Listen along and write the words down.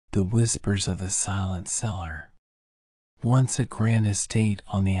The Whispers of the Silent Cellar. Once a grand estate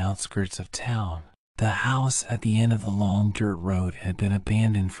on the outskirts of town, the house at the end of the long dirt road had been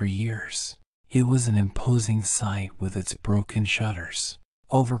abandoned for years. It was an imposing sight with its broken shutters,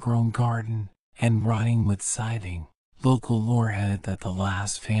 overgrown garden, and rotting wood siding. Local lore had it that the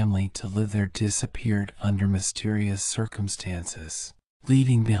last family to live there disappeared under mysterious circumstances,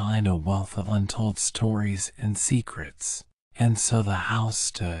 leaving behind a wealth of untold stories and secrets. And so the house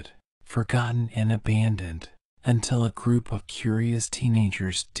stood, forgotten and abandoned, until a group of curious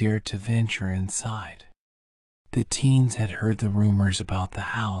teenagers dared to venture inside. The teens had heard the rumors about the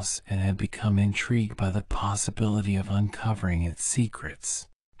house and had become intrigued by the possibility of uncovering its secrets.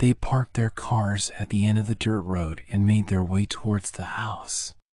 They parked their cars at the end of the dirt road and made their way towards the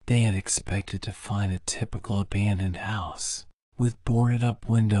house. They had expected to find a typical abandoned house, with boarded-up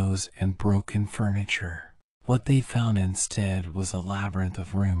windows and broken furniture. What they found instead was a labyrinth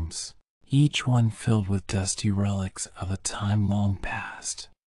of rooms, each one filled with dusty relics of a time long past.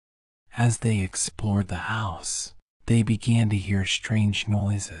 As they explored the house, they began to hear strange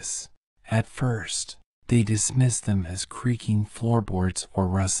noises. At first, they dismissed them as creaking floorboards or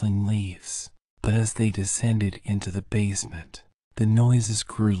rustling leaves, but as they descended into the basement, the noises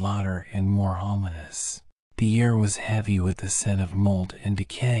grew louder and more ominous. The air was heavy with the scent of mold and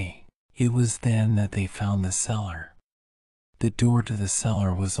decay. It was then that they found the cellar. The door to the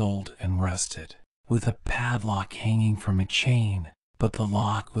cellar was old and rusted, with a padlock hanging from a chain, but the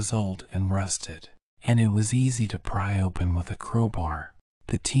lock was old and rusted, and it was easy to pry open with a crowbar.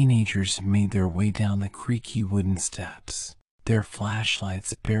 The teenagers made their way down the creaky wooden steps, their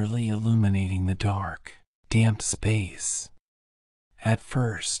flashlights barely illuminating the dark, damp space. At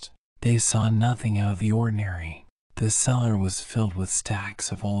first, they saw nothing out of the ordinary. The cellar was filled with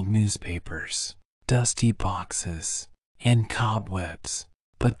stacks of old newspapers, dusty boxes, and cobwebs.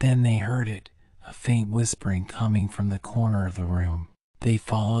 But then they heard it, a faint whispering coming from the corner of the room. They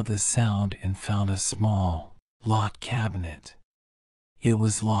followed the sound and found a small, locked cabinet. It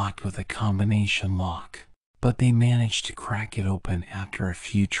was locked with a combination lock, but they managed to crack it open after a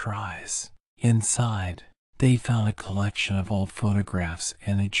few tries. Inside, they found a collection of old photographs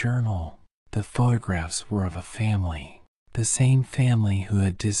and a journal. The photographs were of a family, the same family who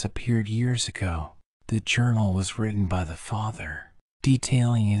had disappeared years ago. The journal was written by the father,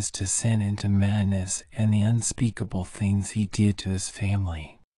 detailing his descent into madness and the unspeakable things he did to his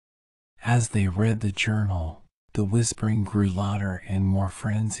family. As they read the journal, the whispering grew louder and more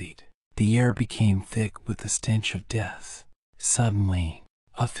frenzied. The air became thick with the stench of death. Suddenly,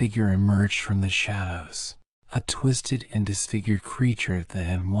 a figure emerged from the shadows, a twisted and disfigured creature that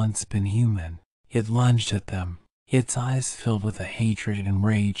had once been human. It lunged at them, its eyes filled with a hatred and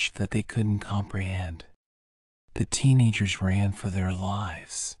rage that they couldn't comprehend. The teenagers ran for their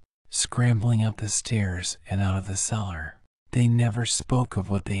lives, scrambling up the stairs and out of the cellar. They never spoke of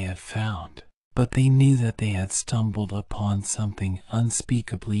what they had found, but they knew that they had stumbled upon something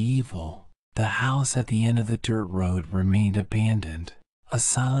unspeakably evil. The house at the end of the dirt road remained abandoned, a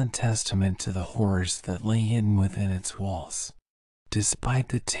silent testament to the horrors that lay hidden within its walls. Despite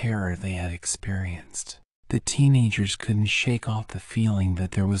the terror they had experienced, the teenagers couldn't shake off the feeling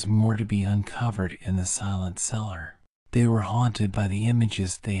that there was more to be uncovered in the silent cellar. They were haunted by the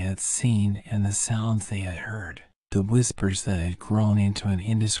images they had seen and the sounds they had heard, the whispers that had grown into an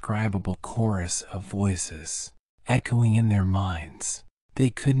indescribable chorus of voices, echoing in their minds. They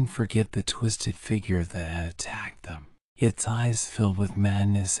couldn't forget the twisted figure that had attacked them, its eyes filled with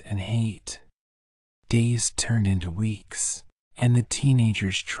madness and hate. Days turned into weeks, and the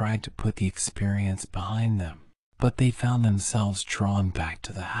teenagers tried to put the experience behind them, but they found themselves drawn back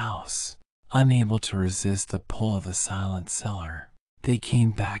to the house, unable to resist the pull of the silent cellar. They came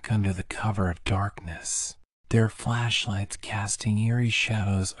back under the cover of darkness, their flashlights casting eerie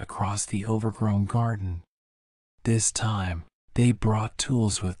shadows across the overgrown garden. This time, they brought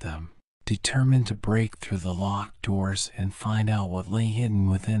tools with them, determined to break through the locked doors and find out what lay hidden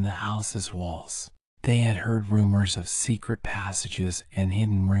within the house's walls. They had heard rumors of secret passages and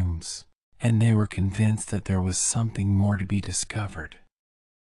hidden rooms, and they were convinced that there was something more to be discovered.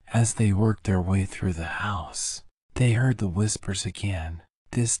 As they worked their way through the house, they heard the whispers again.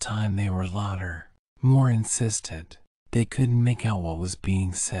 This time they were louder, more insistent. They couldn't make out what was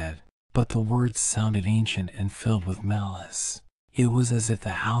being said, but the words sounded ancient and filled with malice. It was as if the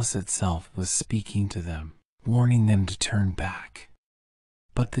house itself was speaking to them, warning them to turn back.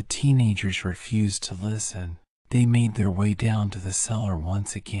 But the teenagers refused to listen. They made their way down to the cellar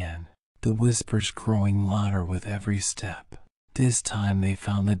once again, the whispers growing louder with every step. This time they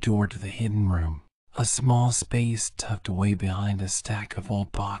found the door to the hidden room, a small space tucked away behind a stack of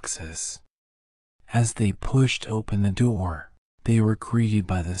old boxes. As they pushed open the door, they were greeted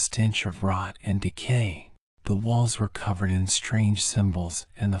by the stench of rot and decay. The walls were covered in strange symbols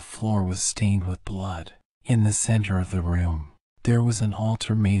and the floor was stained with blood. In the center of the room, there was an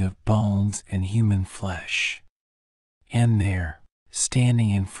altar made of bones and human flesh. And there, standing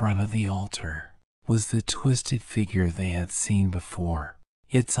in front of the altar, was the twisted figure they had seen before.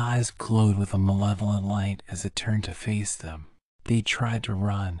 Its eyes glowed with a malevolent light as it turned to face them. They tried to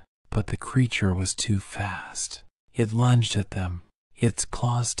run, but the creature was too fast. It lunged at them, its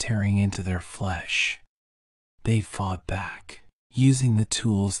claws tearing into their flesh. They fought back, using the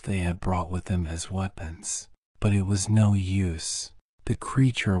tools they had brought with them as weapons. But it was no use. The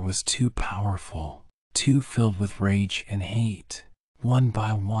creature was too powerful, too filled with rage and hate. One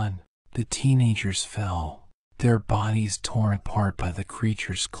by one, the teenagers fell, their bodies torn apart by the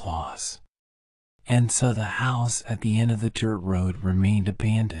creature's claws. And so the house at the end of the dirt road remained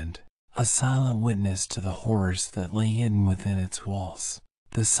abandoned, a silent witness to the horrors that lay hidden within its walls.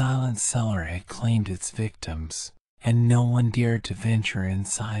 The silent cellar had claimed its victims, and no one dared to venture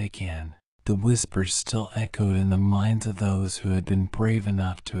inside again. The whispers still echoed in the minds of those who had been brave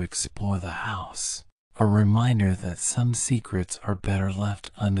enough to explore the house, a reminder that some secrets are better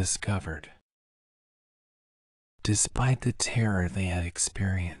left undiscovered. Despite the terror they had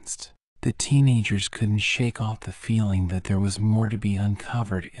experienced, the teenagers couldn't shake off the feeling that there was more to be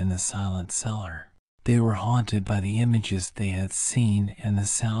uncovered in the silent cellar. They were haunted by the images they had seen and the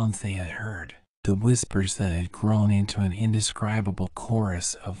sounds they had heard, the whispers that had grown into an indescribable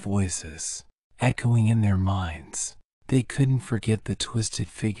chorus of voices, echoing in their minds. They couldn't forget the twisted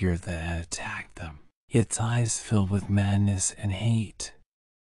figure that had attacked them, its eyes filled with madness and hate.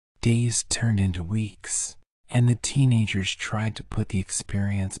 Days turned into weeks, and the teenagers tried to put the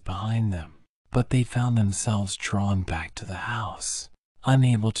experience behind them, but they found themselves drawn back to the house.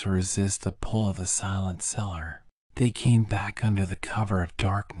 Unable to resist the pull of the silent cellar, they came back under the cover of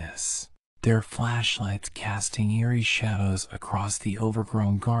darkness, their flashlights casting eerie shadows across the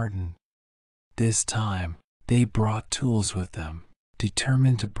overgrown garden. This time, they brought tools with them,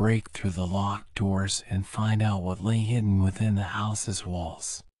 determined to break through the locked doors and find out what lay hidden within the house's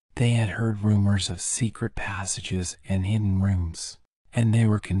walls. They had heard rumors of secret passages and hidden rooms, and they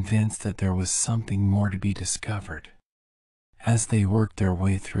were convinced that there was something more to be discovered. As they worked their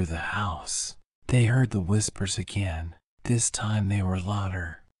way through the house, they heard the whispers again. This time they were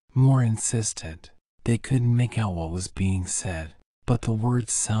louder, more insistent. They couldn't make out what was being said, but the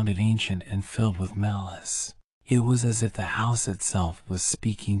words sounded ancient and filled with malice. It was as if the house itself was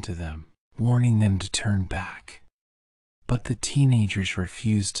speaking to them, warning them to turn back. But the teenagers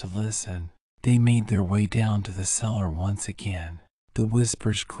refused to listen. They made their way down to the cellar once again, the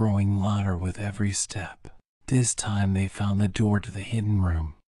whispers growing louder with every step. This time they found the door to the hidden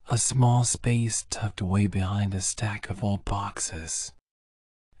room, a small space tucked away behind a stack of old boxes.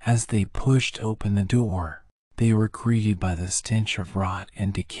 As they pushed open the door, they were greeted by the stench of rot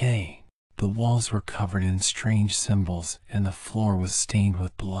and decay. The walls were covered in strange symbols and the floor was stained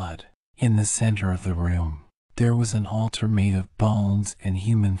with blood. In the center of the room, there was an altar made of bones and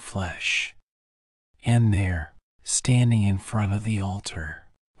human flesh. And there, standing in front of the altar,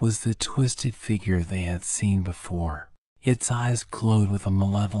 was the twisted figure they had seen before. Its eyes glowed with a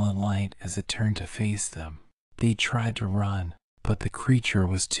malevolent light as it turned to face them. They tried to run, but the creature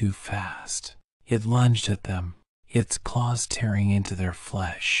was too fast. It lunged at them, its claws tearing into their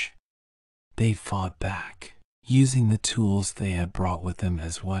flesh. They fought back, using the tools they had brought with them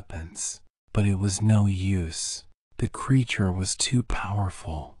as weapons. But it was no use. The creature was too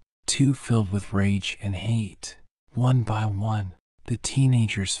powerful, too filled with rage and hate. One by one, the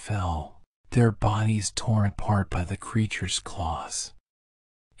teenagers fell, their bodies torn apart by the creature's claws.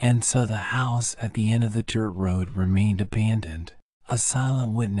 And so the house at the end of the dirt road remained abandoned, a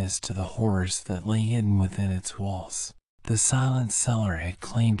silent witness to the horrors that lay hidden within its walls. The silent cellar had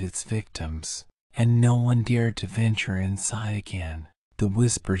claimed its victims, and no one dared to venture inside again. The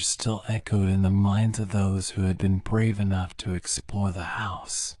whispers still echoed in the minds of those who had been brave enough to explore the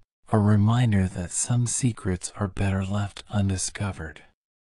house, a reminder that some secrets are better left undiscovered.